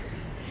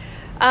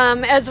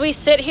As we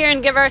sit here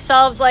and give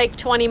ourselves like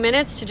 20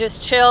 minutes to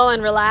just chill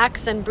and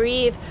relax and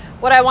breathe,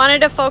 what I wanted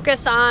to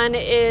focus on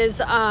is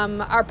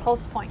our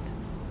pulse point.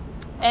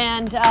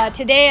 And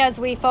today, as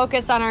we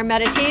focus on our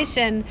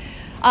meditation,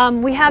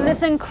 we have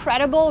this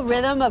incredible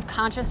rhythm of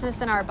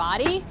consciousness in our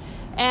body.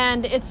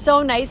 And it's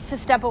so nice to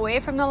step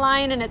away from the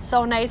line, and it's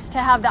so nice to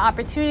have the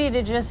opportunity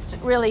to just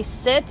really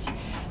sit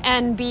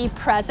and be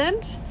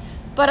present.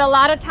 But a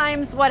lot of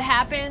times what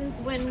happens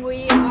when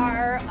we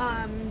are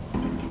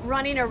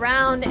running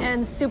around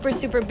and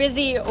super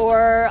busy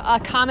or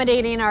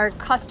accommodating our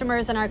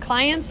customers and our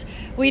clients,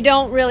 we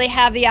don't really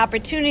have the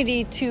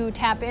opportunity to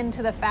tap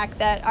into the fact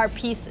that our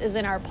peace is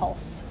in our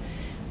pulse.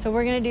 So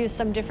we're going to do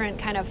some different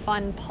kind of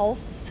fun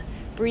pulse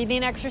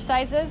breathing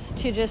exercises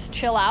to just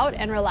chill out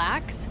and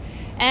relax.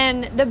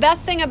 And the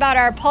best thing about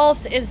our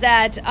pulse is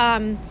that,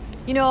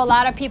 a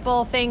lot of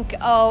people think,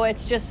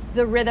 it's just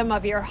the rhythm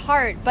of your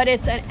heart, but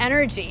it's an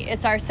energy.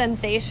 It's our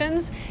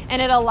sensations, and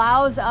it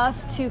allows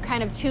us to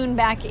kind of tune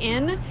back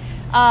in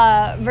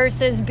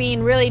versus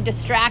being really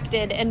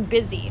distracted and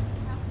busy,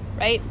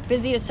 right?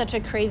 Busy is such a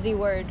crazy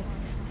word.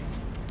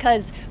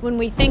 Because when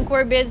we think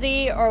we're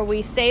busy or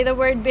we say the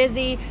word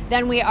busy,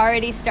 then we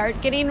already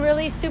start getting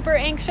really super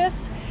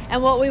anxious.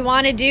 And what we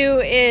want to do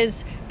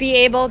is be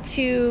able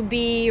to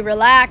be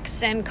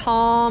relaxed and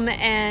calm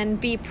and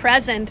be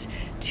present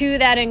to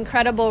that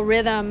incredible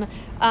rhythm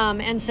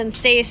and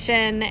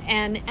sensation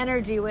and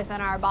energy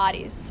within our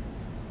bodies.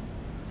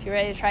 So you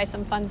ready to try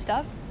some fun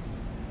stuff?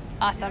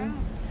 Awesome. Yeah.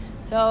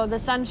 So the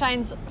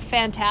sunshine's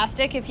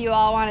fantastic. If you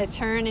all want to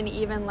turn and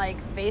even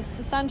face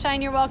the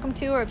sunshine, you're welcome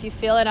to, or if you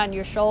feel it on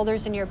your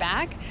shoulders and your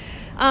back.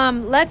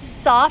 Let's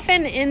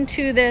soften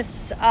into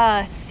this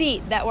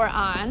seat that we're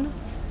on.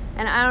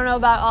 And I don't know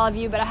about all of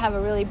you, but I have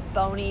a really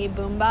bony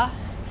boomba.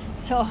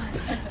 So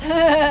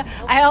I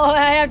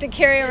have to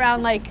carry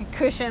around a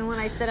cushion when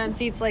I sit on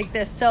seats like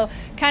this. So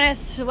kind of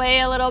sway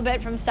a little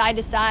bit from side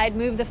to side,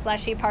 move the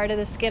fleshy part of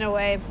the skin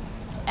away.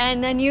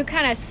 And then you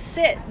kind of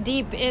sit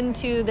deep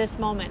into this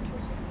moment.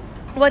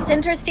 What's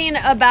interesting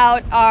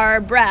about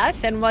our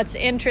breath and what's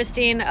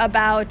interesting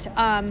about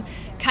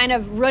kind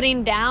of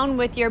rooting down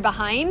with your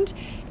behind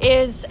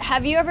is,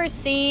 have you ever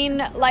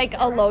seen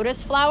a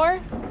lotus flower?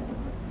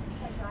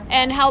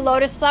 And how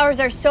lotus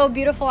flowers are so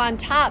beautiful on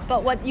top,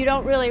 but what you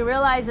don't really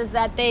realize is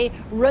that they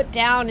root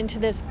down into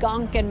this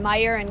gunk and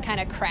mire and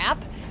kind of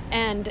crap,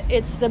 and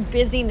it's the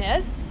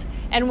busyness.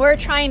 And we're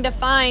trying to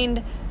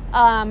find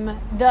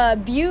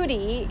the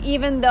beauty,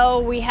 even though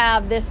we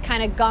have this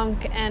kind of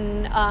gunk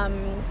and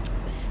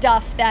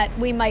stuff that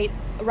we might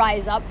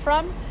rise up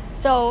from.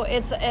 So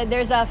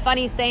there's a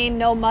funny saying,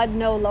 no mud,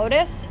 no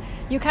lotus.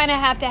 You kind of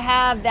have to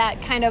have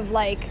that kind of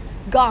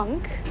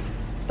gunk,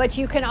 but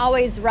you can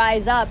always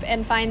rise up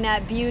and find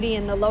that beauty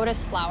in the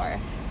lotus flower.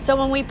 So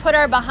when we put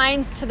our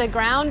behinds to the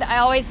ground, I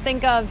always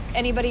think of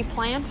anybody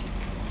plant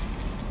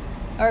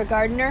or a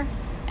gardener,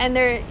 and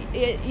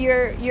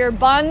your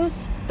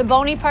buns, the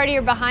bony part of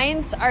your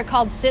behinds, are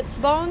called sits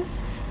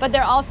bones, but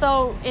they're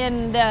also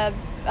in the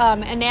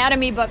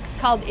anatomy books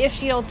called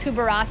ischial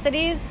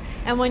tuberosities.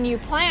 And when you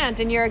plant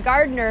and you're a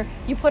gardener,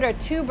 you put a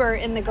tuber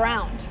in the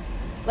ground,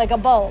 like a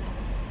bulb,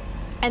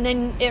 and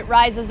then it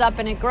rises up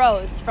and it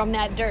grows from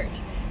that dirt.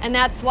 And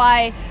that's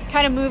why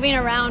kind of moving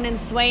around and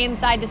swaying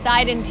side to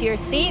side into your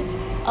seat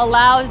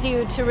allows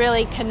you to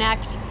really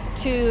connect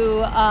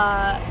to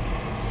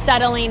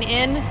settling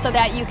in so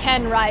that you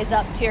can rise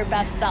up to your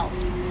best self.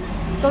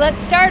 So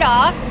let's start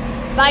off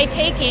by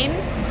taking,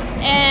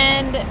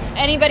 and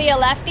anybody a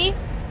lefty?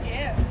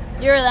 Yeah.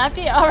 You're a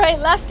lefty? All right,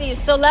 lefties.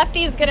 So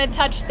lefties going to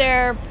touch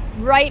their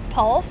right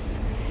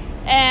pulse,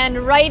 and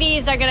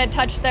righties are going to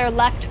touch their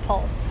left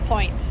pulse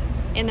point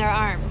in their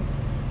arm.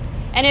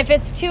 And if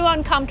it's too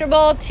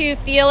uncomfortable to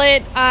feel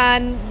it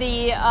on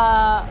the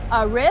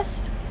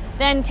wrist,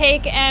 then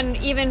take and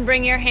even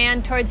bring your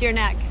hand towards your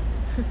neck.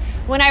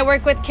 When I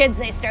work with kids,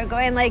 they start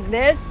going like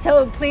this,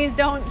 so please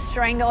don't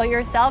strangle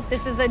yourself.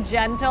 This is a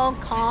gentle,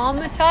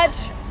 calm touch.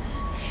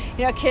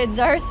 Kids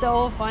are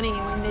so funny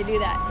when they do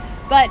that.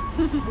 But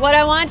what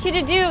I want you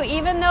to do,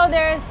 even though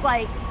there's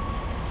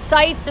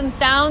sights and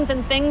sounds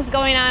and things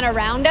going on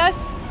around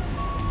us,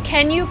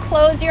 can you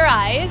close your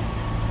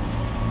eyes?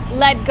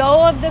 Let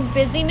go of the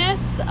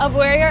busyness of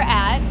where you're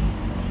at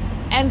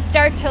and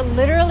start to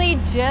literally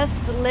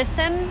just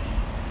listen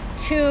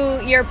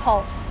to your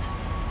pulse.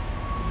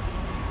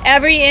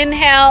 Every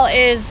inhale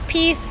is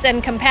peace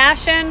and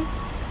compassion,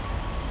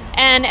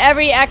 and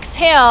every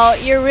exhale,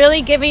 you're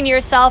really giving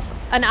yourself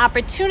an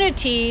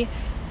opportunity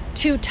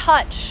to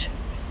touch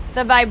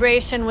the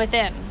vibration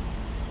within.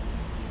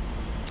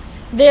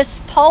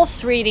 This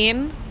pulse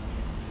reading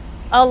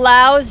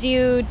allows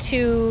you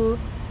to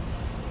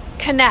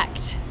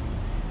connect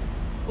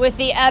with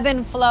the ebb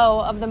and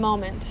flow of the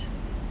moment.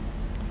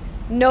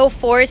 No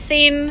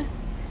forcing,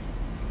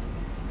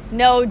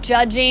 no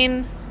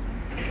judging.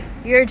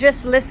 You're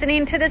just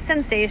listening to the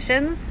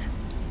sensations,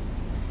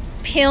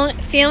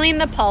 feeling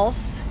the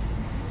pulse,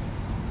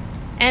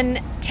 and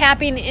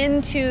tapping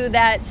into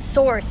that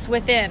source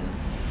within.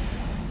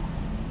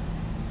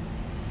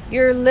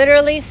 You're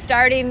literally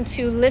starting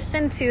to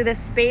listen to the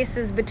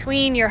spaces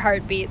between your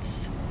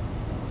heartbeats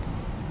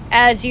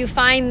as you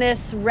find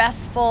this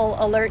restful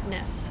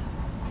alertness.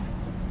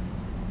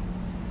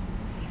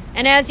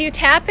 And as you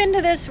tap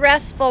into this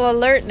restful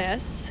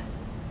alertness,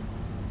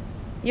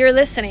 you're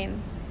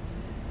listening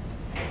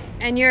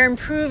and you're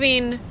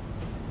improving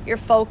your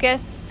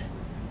focus,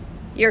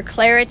 your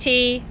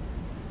clarity,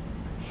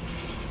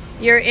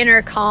 your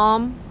inner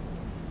calm.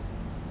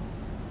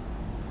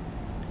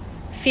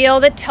 Feel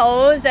the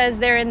toes as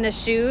they're in the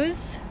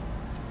shoes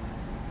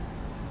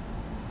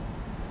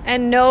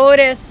and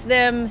notice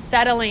them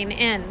settling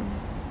in.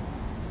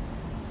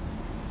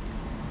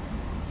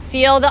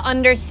 Feel the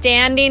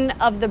understanding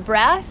of the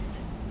breath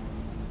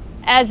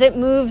as it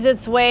moves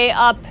its way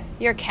up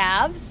your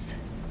calves.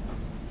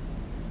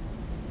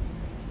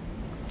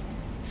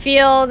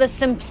 Feel the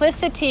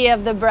simplicity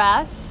of the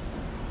breath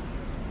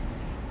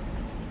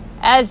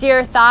as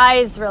your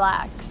thighs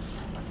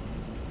relax.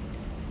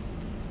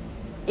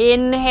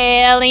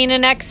 Inhaling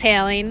and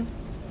exhaling.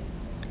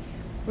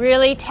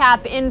 Really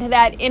tap into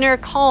that inner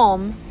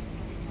calm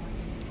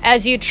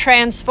as you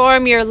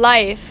transform your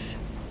life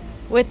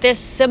with this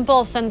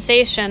simple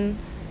sensation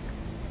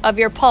of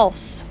your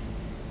pulse.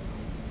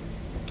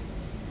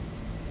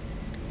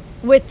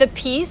 With the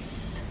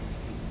peace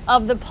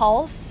of the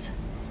pulse,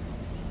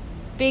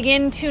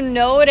 begin to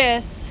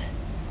notice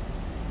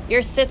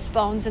your sits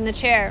bones in the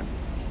chair.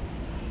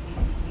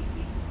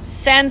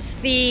 Sense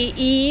the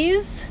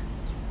ease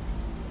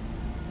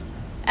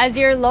as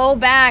your low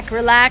back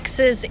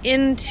relaxes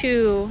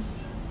into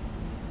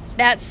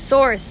that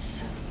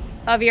source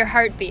of your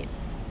heartbeat.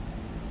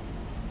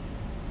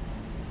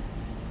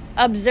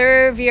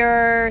 Observe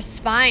your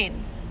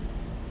spine.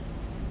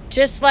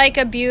 Just like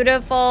a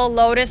beautiful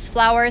lotus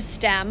flower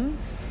stem,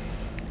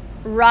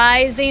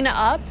 rising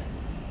up,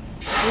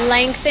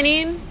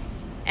 lengthening,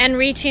 and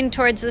reaching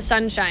towards the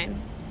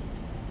sunshine.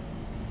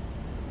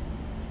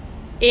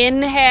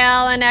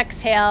 Inhale and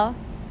exhale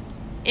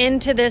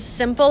into this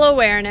simple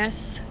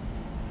awareness,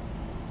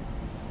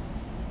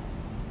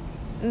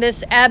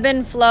 this ebb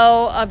and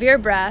flow of your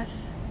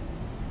breath.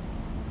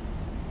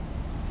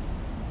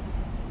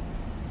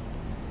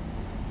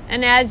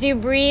 And as you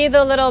breathe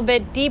a little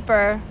bit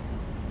deeper,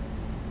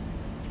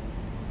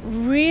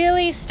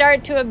 really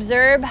start to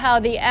observe how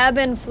the ebb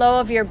and flow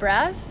of your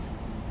breath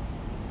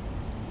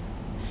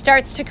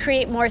starts to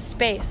create more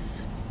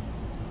space.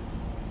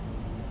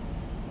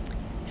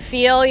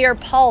 Feel your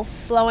pulse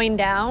slowing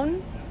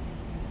down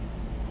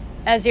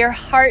as your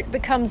heart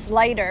becomes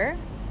lighter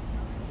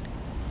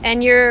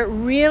and you're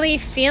really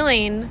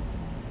feeling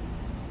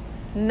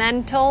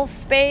mental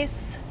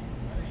space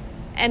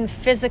and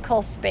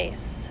physical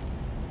space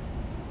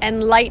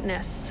and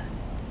lightness.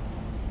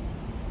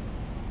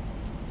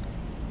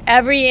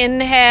 Every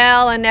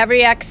inhale and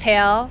every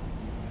exhale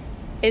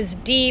is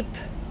deep,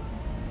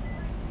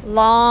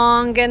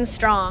 long, and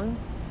strong.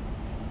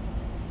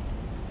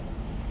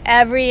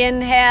 Every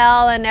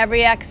inhale and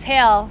every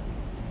exhale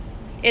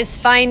is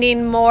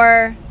finding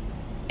more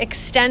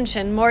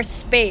extension, more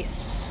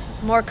space,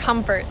 more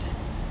comfort.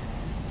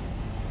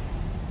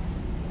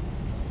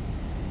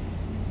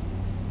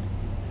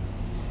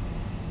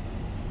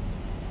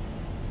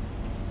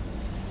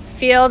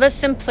 Feel the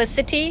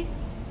simplicity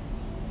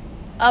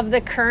of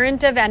the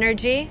current of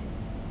energy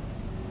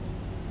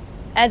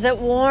as it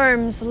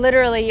warms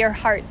literally your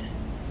heart.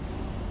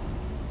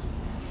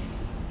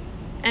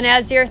 And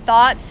as your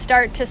thoughts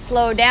start to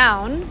slow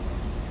down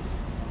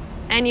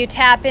and you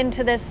tap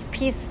into this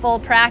peaceful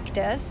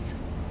practice,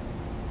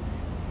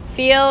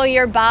 feel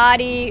your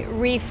body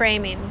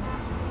reframing.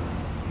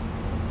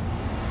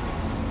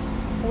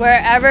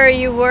 Wherever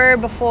you were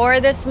before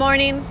this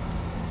morning,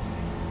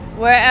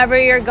 wherever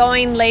you're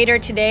going later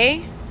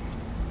today,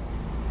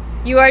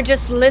 you are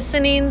just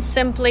listening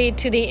simply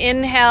to the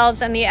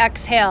inhales and the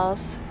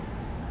exhales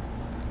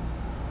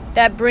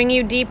that bring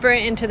you deeper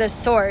into the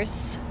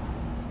source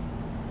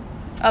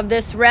of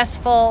this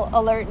restful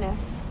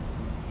alertness.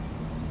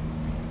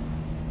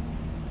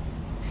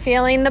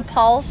 Feeling the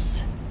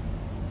pulse,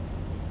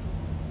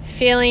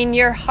 feeling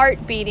your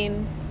heart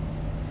beating.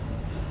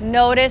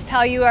 Notice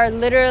how you are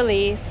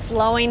literally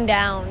slowing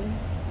down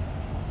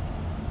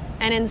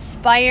and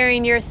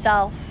inspiring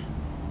yourself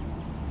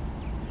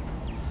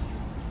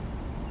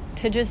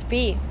to just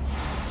be.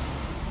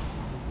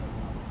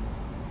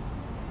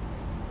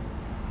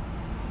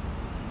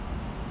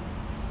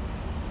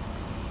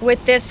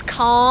 With this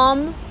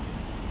calm,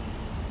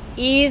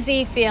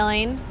 easy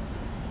feeling,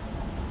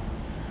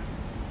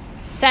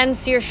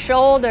 sense your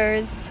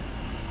shoulders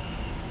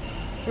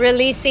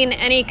releasing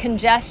any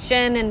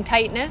congestion and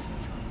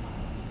tightness.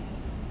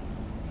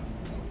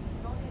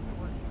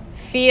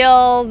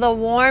 Feel the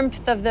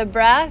warmth of the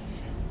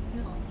breath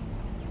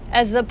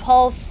as the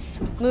pulse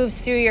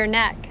moves through your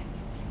neck.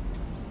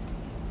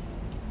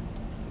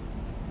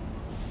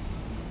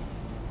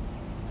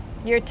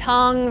 Your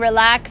tongue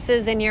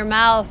relaxes in your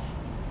mouth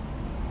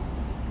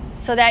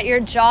so that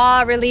your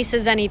jaw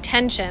releases any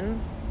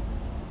tension.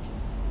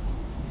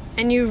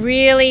 And you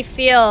really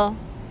feel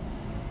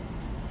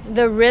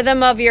the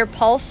rhythm of your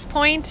pulse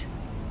point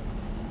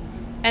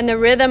and the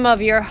rhythm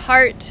of your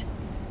heart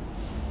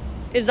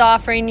is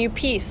offering you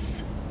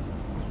peace.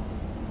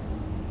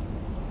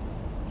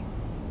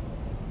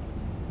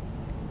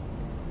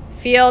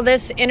 Feel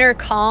this inner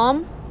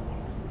calm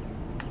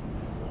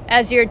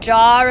as your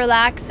jaw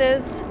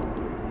relaxes,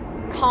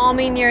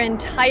 calming your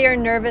entire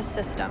nervous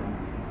system.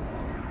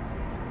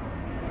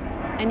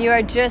 And you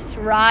are just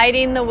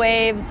riding the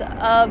waves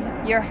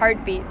of your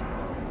heartbeat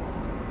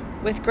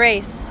with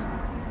grace,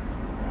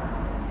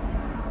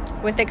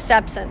 with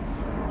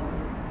acceptance,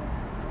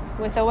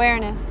 with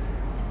awareness.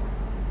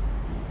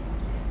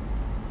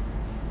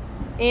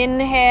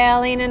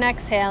 Inhaling and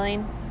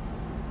exhaling.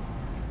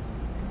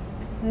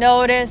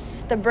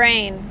 Notice the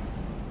brain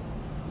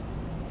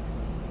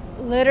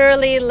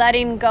literally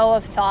letting go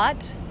of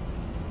thought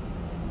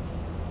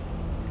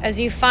as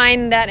you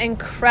find that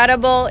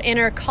incredible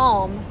inner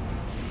calm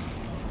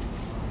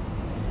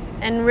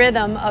and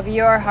rhythm of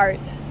your heart.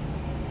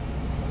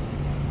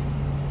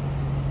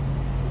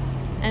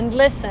 And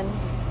listen.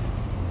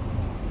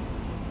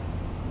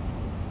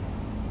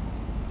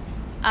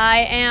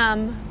 I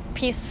am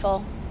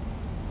peaceful.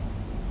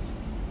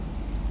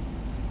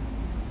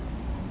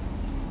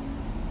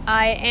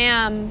 I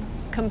am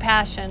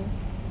compassion.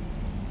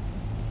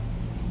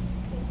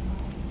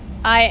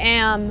 I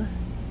am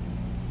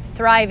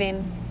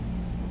thriving.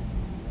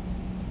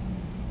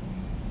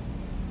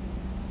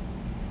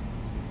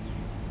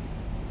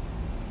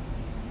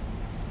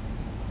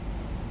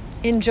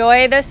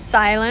 Enjoy the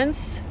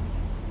silence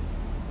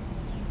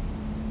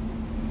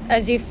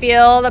as you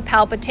feel the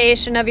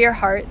palpitation of your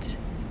heart,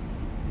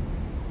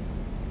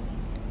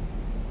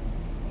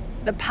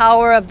 the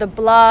power of the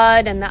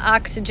blood and the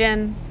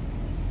oxygen.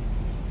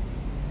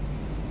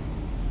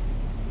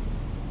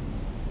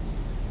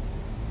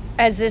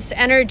 As this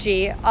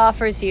energy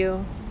offers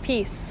you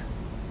peace,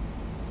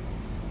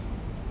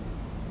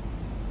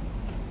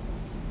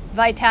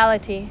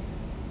 vitality,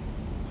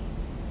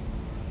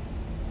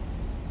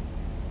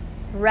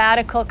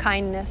 radical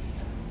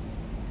kindness,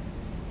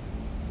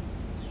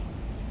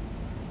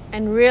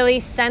 and really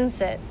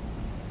sense it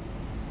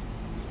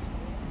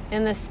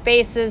in the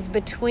spaces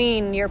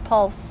between your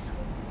pulse.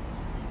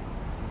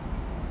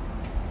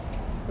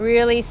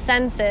 Really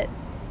sense it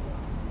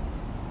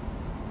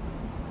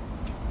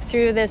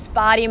through this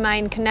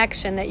body-mind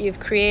connection that you've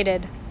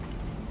created.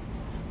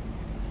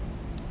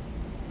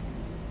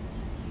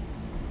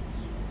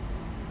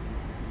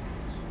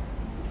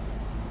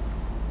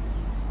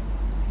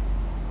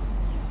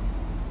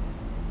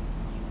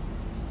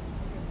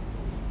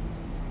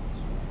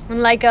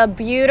 And like a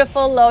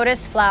beautiful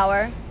lotus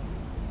flower,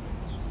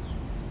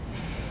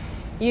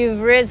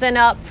 you've risen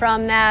up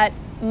from that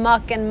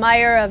muck and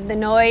mire of the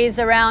noise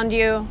around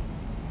you,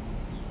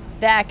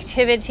 the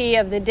activity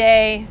of the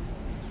day,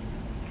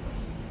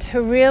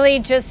 to really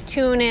just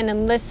tune in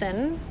and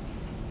listen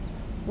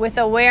with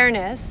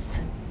awareness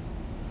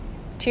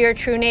to your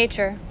true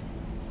nature.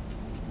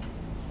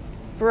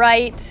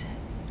 Bright,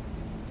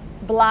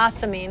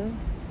 blossoming,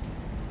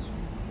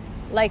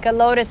 like a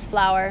lotus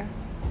flower,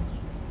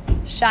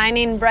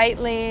 shining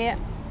brightly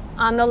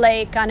on the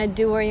lake on a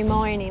dewy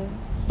morning.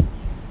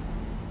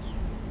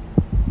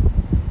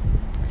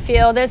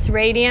 Feel this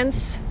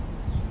radiance,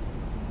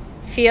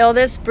 feel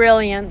this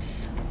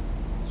brilliance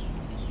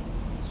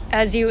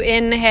as you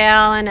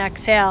inhale and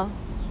exhale.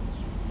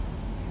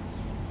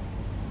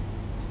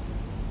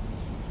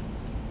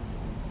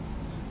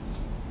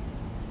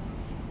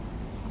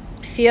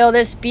 Feel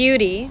this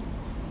beauty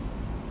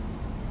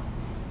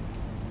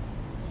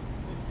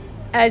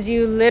as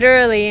you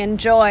literally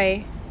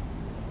enjoy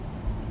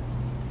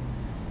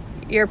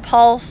your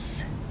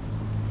pulse,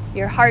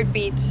 your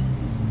heartbeat,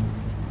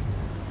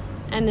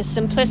 and the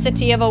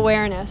simplicity of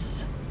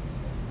awareness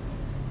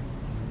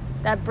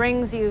that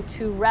brings you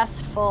to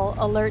restful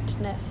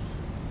alertness.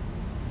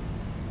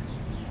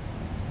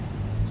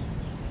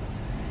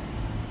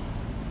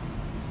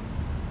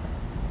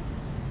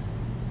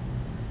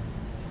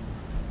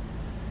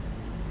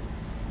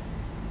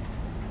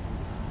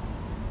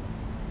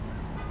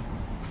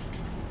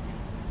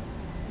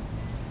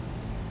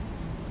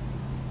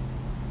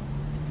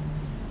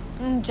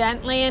 And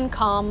gently and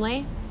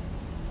calmly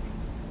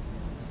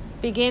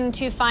begin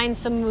to find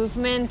some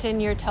movement in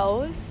your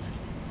toes.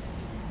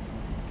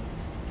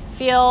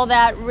 Feel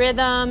that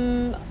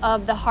rhythm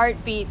of the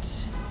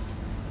heartbeat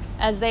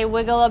as they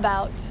wiggle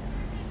about.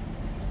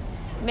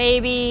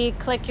 Maybe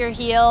click your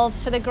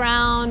heels to the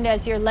ground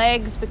as your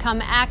legs become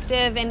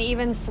active and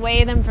even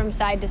sway them from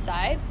side to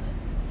side.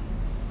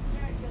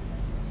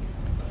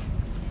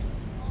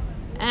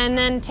 And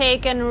then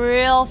take and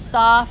real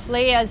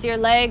softly as your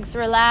legs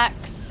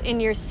relax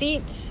in your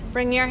seat,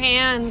 bring your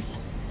hands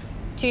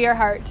to your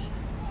heart.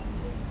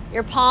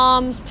 Your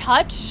palms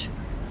touch,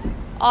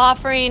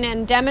 offering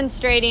and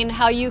demonstrating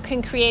how you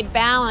can create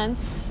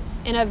balance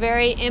in a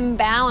very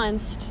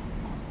imbalanced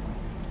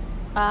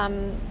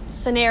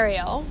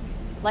scenario,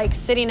 like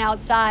sitting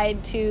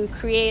outside to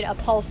create a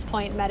pulse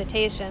point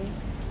meditation.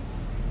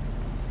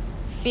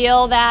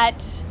 Feel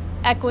that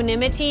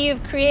equanimity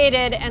you've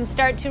created, and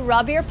start to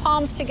rub your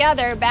palms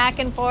together back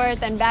and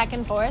forth and back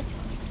and forth,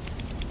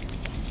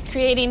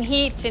 creating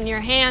heat in your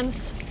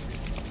hands.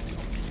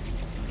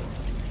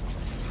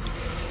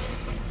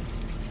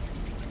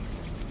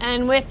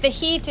 And with the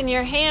heat in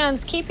your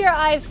hands, keep your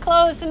eyes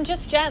closed and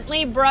just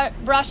gently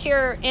interlace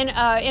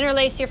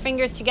your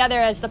fingers together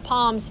as the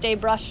palms stay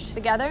brushed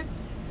together.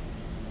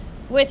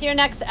 With your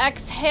next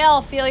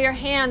exhale, feel your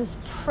hands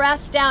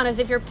press down as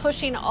if you're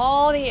pushing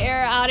all the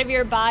air out of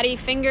your body.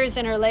 Fingers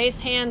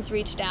interlace, hands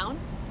reach down.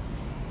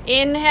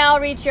 Inhale,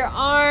 reach your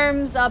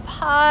arms up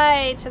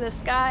high to the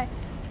sky.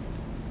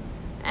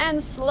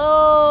 And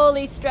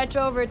slowly stretch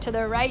over to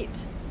the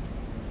right.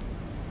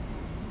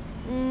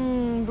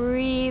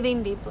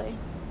 Breathing deeply.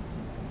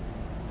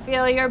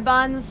 Feel your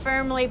buns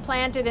firmly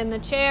planted in the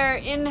chair.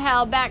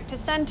 Inhale back to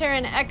center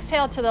and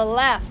exhale to the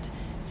left.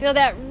 Feel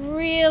that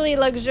really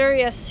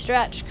luxurious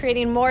stretch,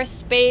 creating more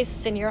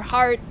space in your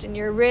heart and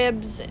your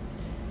ribs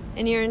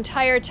and your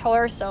entire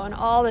torso and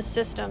all the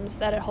systems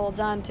that it holds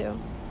on to.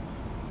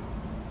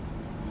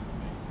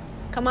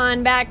 Come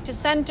on back to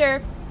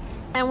center.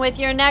 And with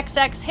your next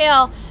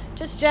exhale,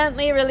 just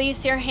gently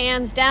release your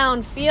hands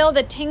down. Feel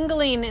the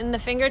tingling in the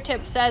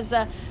fingertips as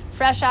the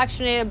fresh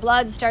oxygenated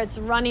blood starts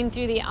running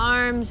through the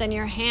arms, and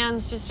your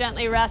hands just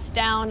gently rest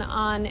down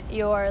on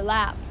your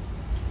lap.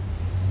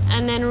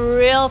 And then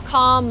real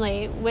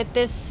calmly, with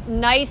this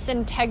nice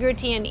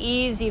integrity and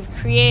ease you've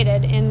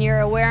created in your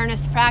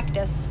awareness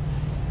practice,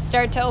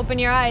 start to open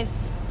your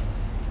eyes.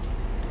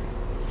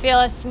 Feel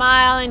a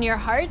smile in your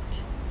heart,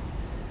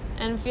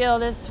 and feel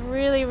this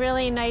really,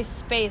 really nice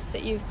space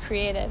that you've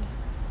created.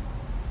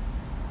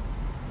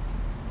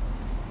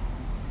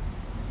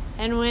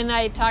 And when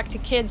I talk to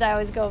kids, I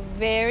always go,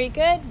 very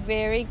good,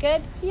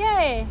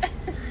 yay.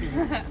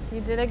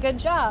 You did a good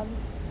job.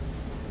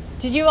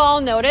 Did you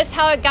all notice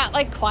how it got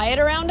like quiet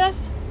around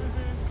us?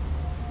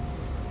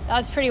 Mm-hmm. That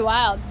was pretty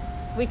wild.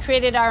 We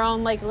created our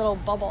own like little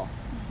bubble.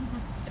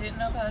 I didn't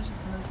know if I was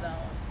just in the zone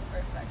or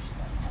if it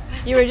actually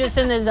went. You were just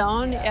in the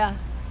zone? Yeah.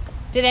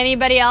 Did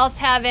anybody else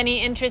have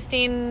any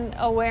interesting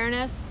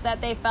awareness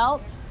that they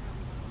felt?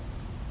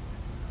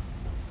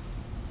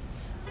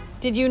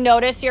 Did you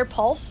notice your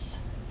pulse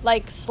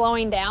like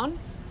slowing down?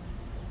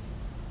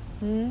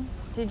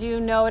 Did you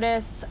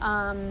notice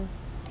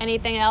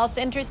anything else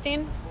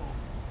interesting?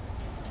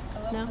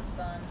 I love the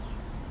sun.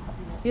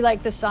 You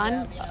like the sun?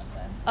 Yeah, being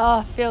outside. Oh,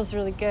 it feels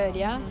really good,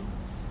 yeah?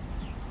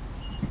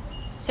 Mm-hmm.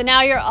 So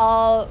now you're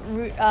all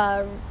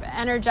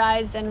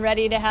energized and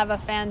ready to have a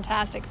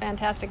fantastic,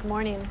 fantastic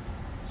morning.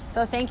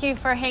 So thank you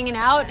for hanging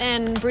out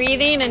and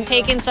breathing and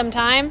taking some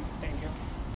time.